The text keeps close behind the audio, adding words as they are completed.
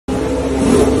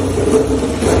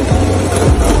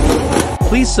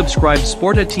Please subscribe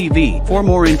Sporta TV for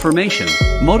more information.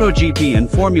 MotoGP and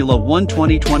Formula 1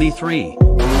 2023.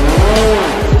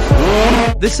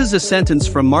 This is a sentence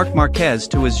from Marc Marquez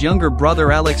to his younger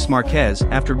brother Alex Marquez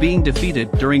after being defeated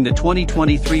during the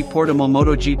 2023 Portimao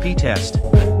MotoGP test.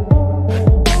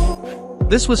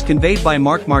 This was conveyed by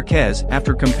Marc Marquez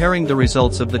after comparing the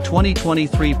results of the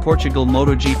 2023 Portugal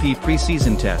MotoGP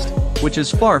pre-season test, which is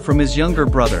far from his younger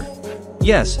brother.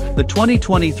 Yes, the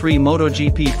 2023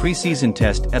 MotoGP pre-season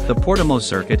test at the Portimao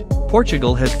circuit,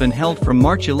 Portugal has been held from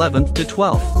March 11th to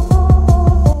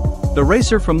 12th. The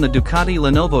racer from the Ducati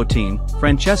Lenovo team,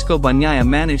 Francesco Bagnaia,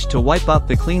 managed to wipe out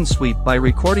the clean sweep by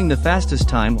recording the fastest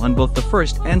time on both the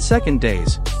first and second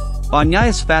days.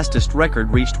 Bagnaia's fastest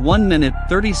record reached 1 minute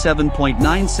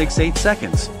 37.968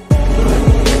 seconds.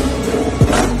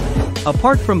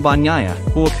 Apart from Bagnaia,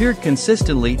 who appeared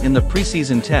consistently in the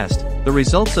preseason test, the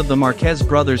results of the Marquez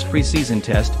brothers' preseason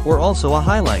test were also a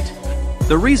highlight.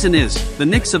 The reason is, the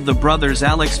nicks of the brothers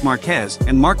Alex Marquez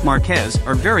and Marc Marquez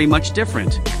are very much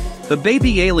different. The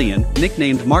baby alien,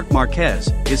 nicknamed Marc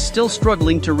Marquez, is still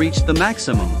struggling to reach the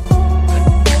maximum.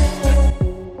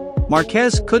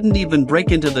 Marquez couldn't even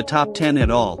break into the top 10 at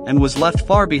all and was left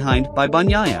far behind by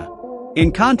Bagnaia.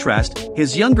 In contrast,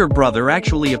 his younger brother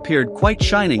actually appeared quite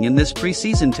shining in this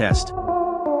preseason test.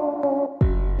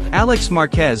 Alex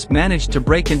Marquez managed to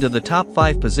break into the top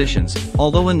 5 positions,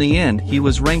 although in the end he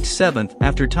was ranked 7th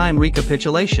after time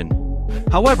recapitulation.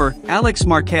 However, Alex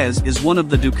Marquez is one of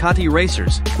the Ducati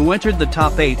racers who entered the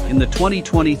top 8 in the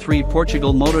 2023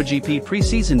 Portugal MotoGP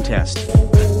preseason test.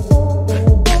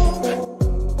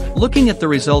 Looking at the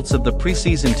results of the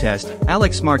preseason test,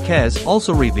 Alex Marquez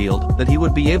also revealed that he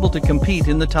would be able to compete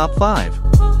in the top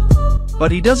 5.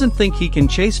 But he doesn't think he can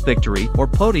chase victory or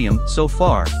podium so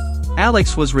far.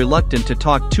 Alex was reluctant to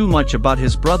talk too much about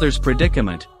his brother's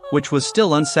predicament, which was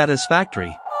still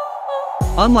unsatisfactory.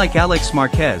 Unlike Alex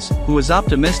Marquez, who is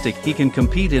optimistic he can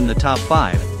compete in the top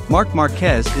 5, Marc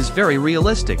Marquez is very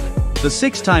realistic. The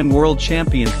 6-time world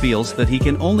champion feels that he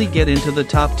can only get into the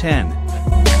top 10.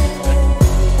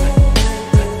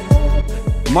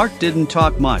 Marc didn't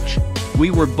talk much. We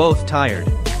were both tired.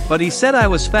 But he said I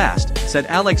was fast, said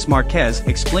Alex Marquez,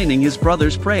 explaining his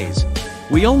brother's praise.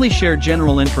 We only share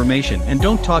general information and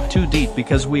don't talk too deep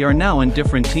because we are now in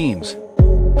different teams.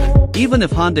 Even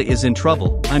if Honda is in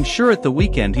trouble, I'm sure at the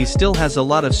weekend he still has a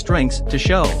lot of strengths to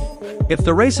show. If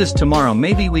the race is tomorrow,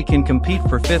 maybe we can compete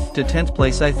for 5th to 10th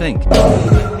place, I think.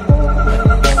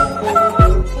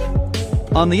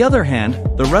 On the other hand,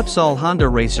 the Repsol Honda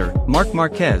racer, Marc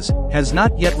Marquez, has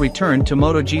not yet returned to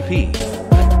MotoGP.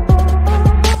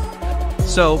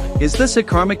 So, is this a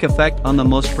karmic effect on the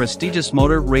most prestigious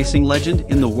motor racing legend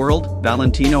in the world,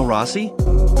 Valentino Rossi?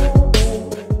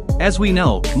 As we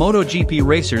know, MotoGP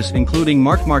racers including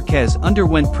Marc Marquez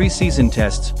underwent preseason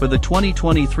tests for the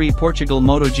 2023 Portugal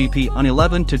MotoGP on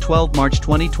 11 to 12 March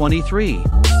 2023.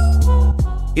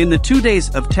 In the 2 days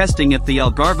of testing at the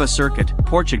Algarve circuit,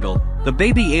 Portugal, the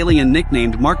baby alien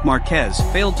nicknamed Marc Marquez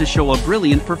failed to show a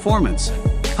brilliant performance.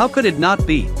 How could it not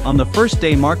be? On the first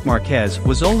day Marc Marquez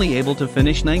was only able to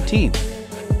finish 19th.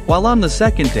 While on the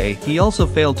second day he also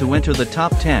failed to enter the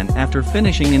top 10 after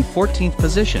finishing in 14th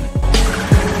position.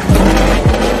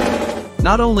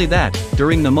 Not only that,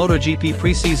 during the MotoGP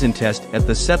preseason test at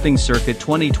the Sepang Circuit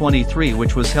 2023,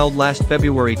 which was held last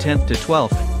February 10th to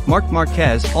 12th, Marc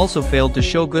Marquez also failed to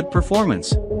show good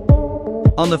performance.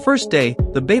 On the first day,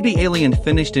 the baby alien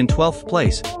finished in 12th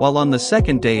place, while on the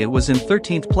second day it was in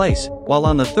 13th place, while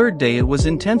on the third day it was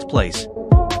in 10th place.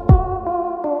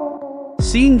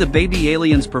 Seeing the baby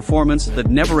alien's performance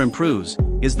that never improves,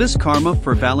 is this karma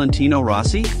for Valentino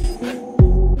Rossi?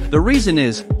 The reason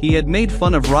is, he had made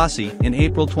fun of Rossi in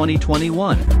April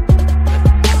 2021.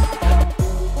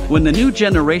 When the new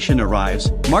generation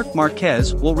arrives, Marc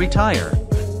Marquez will retire.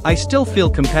 I still feel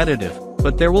competitive,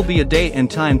 but there will be a day and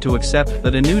time to accept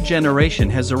that a new generation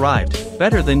has arrived,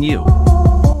 better than you.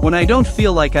 When I don't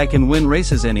feel like I can win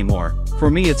races anymore, for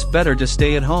me it's better to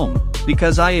stay at home,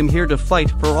 because I am here to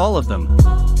fight for all of them.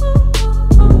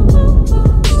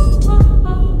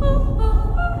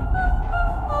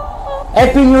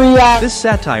 Happy New Year! This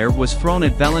satire was thrown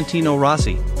at Valentino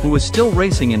Rossi, who was still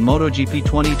racing in MotoGP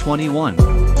 2021.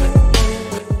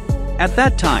 At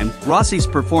that time, Rossi's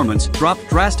performance dropped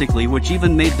drastically, which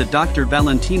even made the Dr.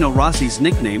 Valentino Rossi's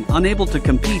nickname unable to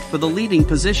compete for the leading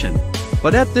position.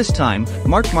 But at this time,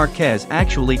 Marc Marquez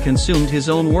actually consumed his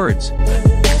own words.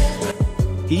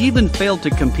 He even failed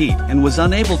to compete and was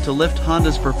unable to lift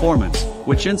Honda's performance,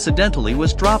 which incidentally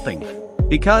was dropping.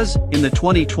 Because, in the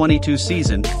 2022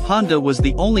 season, Honda was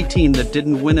the only team that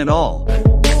didn't win at all.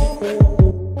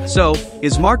 So,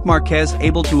 is Marc Marquez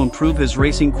able to improve his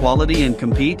racing quality and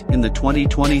compete in the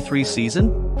 2023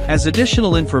 season? As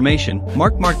additional information,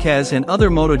 Marc Marquez and other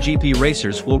MotoGP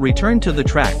racers will return to the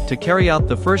track to carry out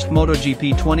the first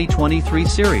MotoGP 2023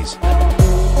 series.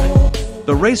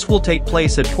 The race will take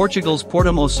place at Portugal's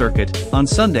Portimão circuit on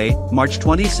Sunday, March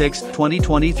 26,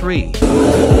 2023.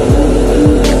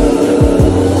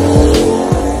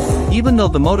 Even though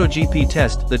the MotoGP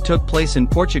test that took place in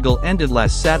Portugal ended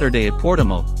last Saturday at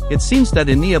Portimão, it seems that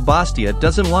Enea Bastia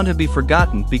doesn't want to be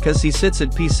forgotten because he sits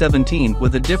at P17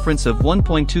 with a difference of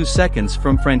 1.2 seconds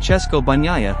from Francesco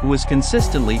Bagnaia, who is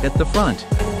consistently at the front.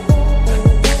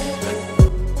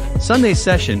 Sunday's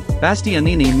session,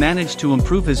 Bastianini managed to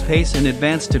improve his pace and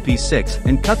advance to P6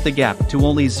 and cut the gap to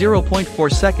only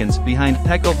 0.4 seconds behind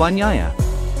Pecco Bagnaia.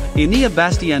 Enea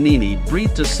Bastianini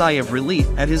breathed a sigh of relief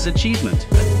at his achievement.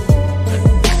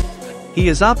 He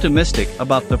is optimistic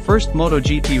about the first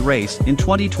MotoGP race in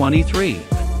 2023.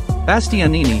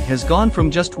 Bastianini has gone from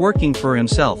just working for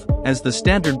himself as the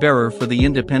standard bearer for the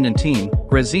independent team,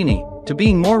 Gresini, to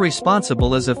being more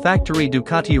responsible as a factory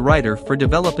Ducati rider for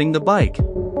developing the bike.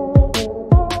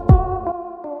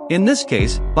 In this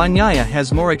case, Bagnaia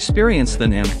has more experience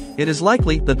than him. It is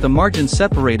likely that the margin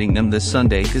separating them this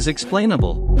Sunday is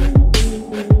explainable.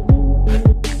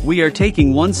 We are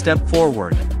taking one step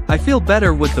forward. I feel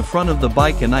better with the front of the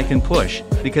bike and I can push,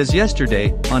 because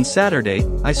yesterday, on Saturday,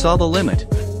 I saw the limit.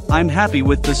 I'm happy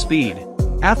with the speed.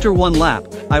 After one lap,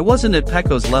 I wasn't at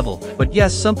Pecco's level, but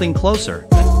yes, something closer.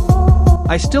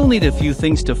 I still need a few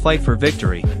things to fight for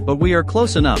victory, but we are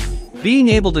close enough. Being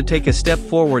able to take a step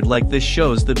forward like this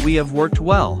shows that we have worked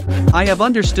well. I have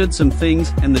understood some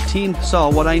things and the team saw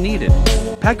what I needed.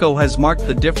 Pecco has marked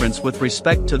the difference with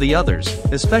respect to the others,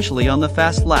 especially on the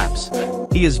fast laps.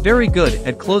 He is very good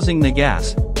at closing the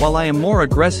gas, while I am more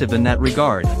aggressive in that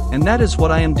regard, and that is what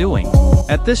I am doing.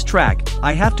 At this track,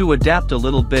 I have to adapt a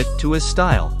little bit to his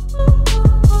style.